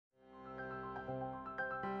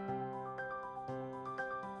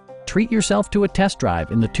treat yourself to a test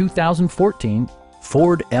drive in the 2014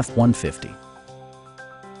 Ford F-150.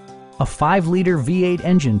 A 5-liter V8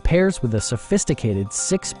 engine pairs with a sophisticated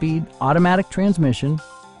 6-speed automatic transmission,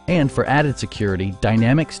 and for added security,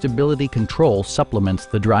 dynamic stability control supplements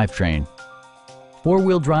the drivetrain.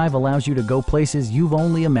 4-wheel drive allows you to go places you've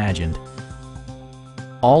only imagined.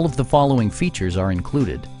 All of the following features are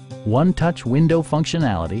included: one-touch window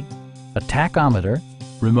functionality, a tachometer,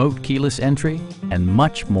 remote keyless entry, and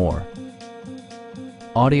much more.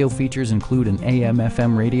 Audio features include an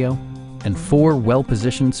AM/FM radio and 4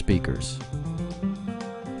 well-positioned speakers.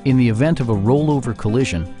 In the event of a rollover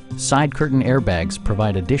collision, side curtain airbags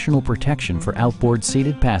provide additional protection for outboard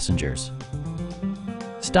seated passengers.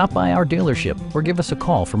 Stop by our dealership or give us a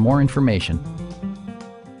call for more information.